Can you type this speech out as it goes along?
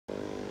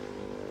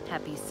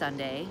Happy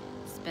Sunday.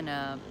 It's been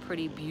a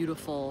pretty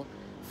beautiful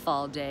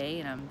fall day,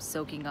 and I'm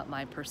soaking up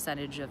my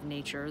percentage of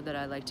nature that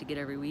I like to get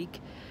every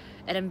week.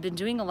 And I've been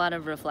doing a lot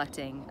of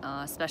reflecting,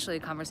 especially a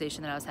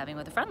conversation that I was having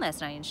with a friend last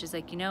night. And she's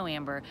like,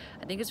 Amber,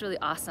 I think it's really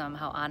awesome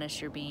how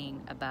honest you're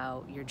being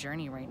about your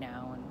journey right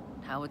now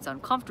and how it's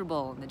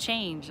uncomfortable and the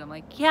change. I'm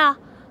like, yeah,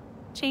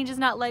 change is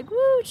not like,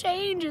 woo,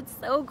 change. It's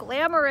so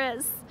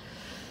glamorous.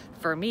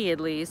 For me,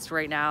 at least,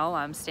 right now,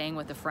 I'm staying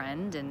with a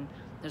friend, and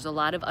there's a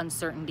lot of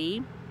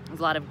uncertainty,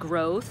 a lot of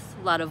growth,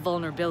 a lot of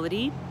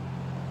vulnerability.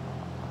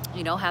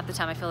 Half the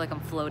time I feel like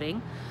I'm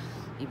floating.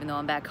 Even though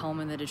I'm back home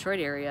in the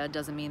Detroit area, it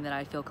doesn't mean that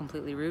I feel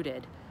completely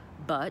rooted.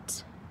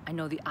 But I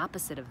know the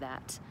opposite of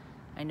that.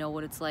 I know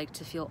what it's like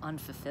to feel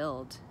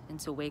unfulfilled and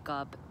to wake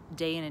up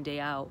day in and day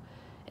out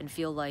and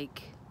feel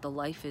like the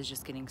life is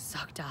just getting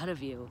sucked out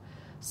of you.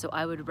 So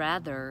I would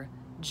rather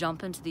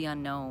jump into the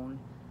unknown,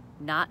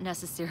 not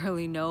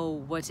necessarily know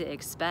what to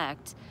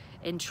expect,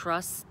 and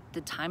trust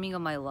the timing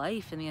of my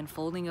life and the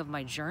unfolding of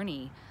my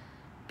journey,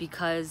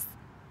 because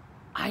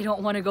I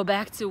don't want to go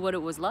back to what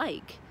it was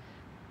like.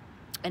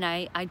 And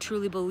I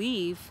truly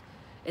believe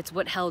it's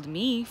what held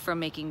me from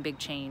making big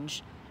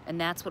change. And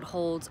that's what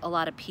holds a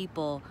lot of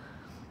people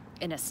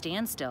in a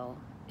standstill,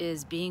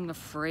 is being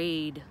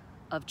afraid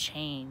of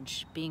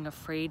change, being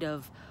afraid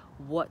of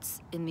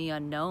what's in the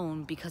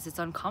unknown because it's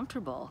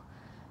uncomfortable.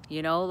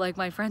 Like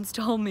my friends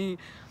told me,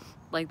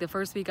 like the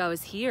first week I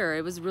was here,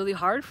 it was really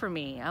hard for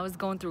me. I was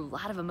going through a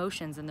lot of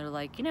emotions, and they're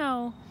like,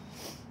 some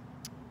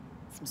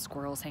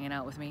squirrels hanging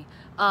out with me.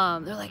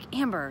 They're like,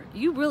 Amber,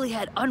 you really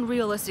had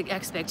unrealistic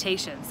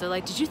expectations. They're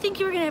like, did you think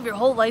you were gonna have your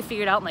whole life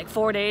figured out in like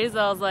 4 days?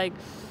 I was like,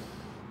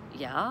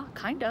 yeah,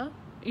 kinda,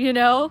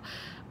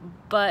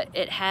 but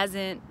it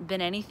hasn't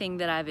been anything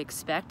that I've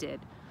expected.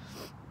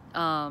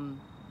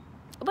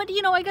 But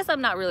I guess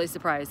I'm not really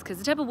surprised, because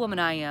the type of woman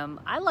I am,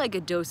 I like a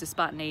dose of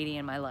spontaneity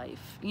in my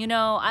life.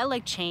 I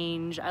like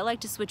change. I like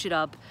to switch it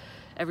up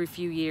every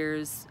few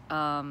years.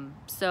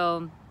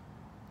 So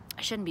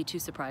I shouldn't be too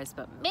surprised,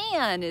 but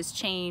man, is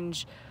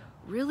change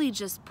really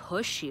just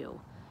push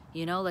you,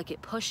 like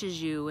it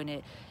pushes you and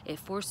it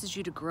forces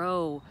you to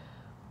grow,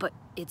 but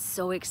it's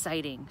so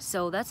exciting.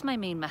 So that's my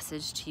main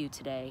message to you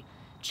today.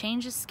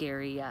 Change is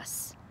scary,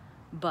 yes,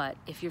 but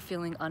if you're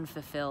feeling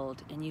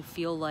unfulfilled and you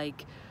feel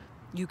like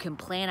you can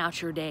plan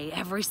out your day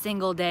every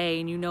single day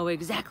and you know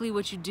exactly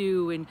what you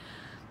do, and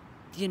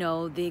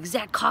the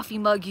exact coffee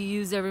mug you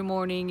use every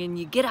morning, and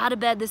you get out of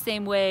bed the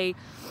same way,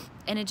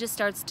 and it just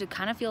starts to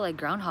kind of feel like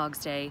Groundhog's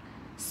Day,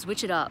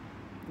 switch it up.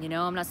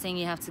 I'm not saying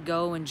you have to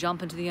go and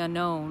jump into the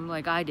unknown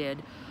like I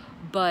did,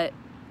 but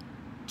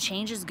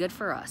change is good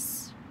for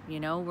us.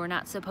 We're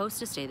not supposed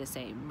to stay the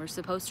same. We're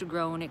supposed to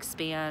grow and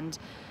expand,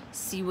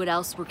 see what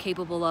else we're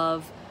capable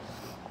of.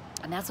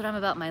 And that's what I'm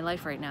about in my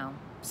life right now.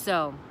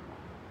 So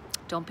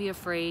don't be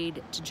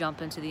afraid to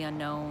jump into the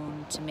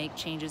unknown, to make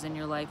changes in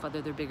your life,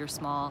 whether they're big or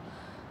small,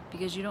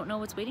 because you don't know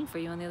what's waiting for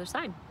you on the other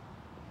side.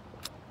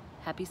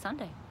 Happy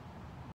Sunday.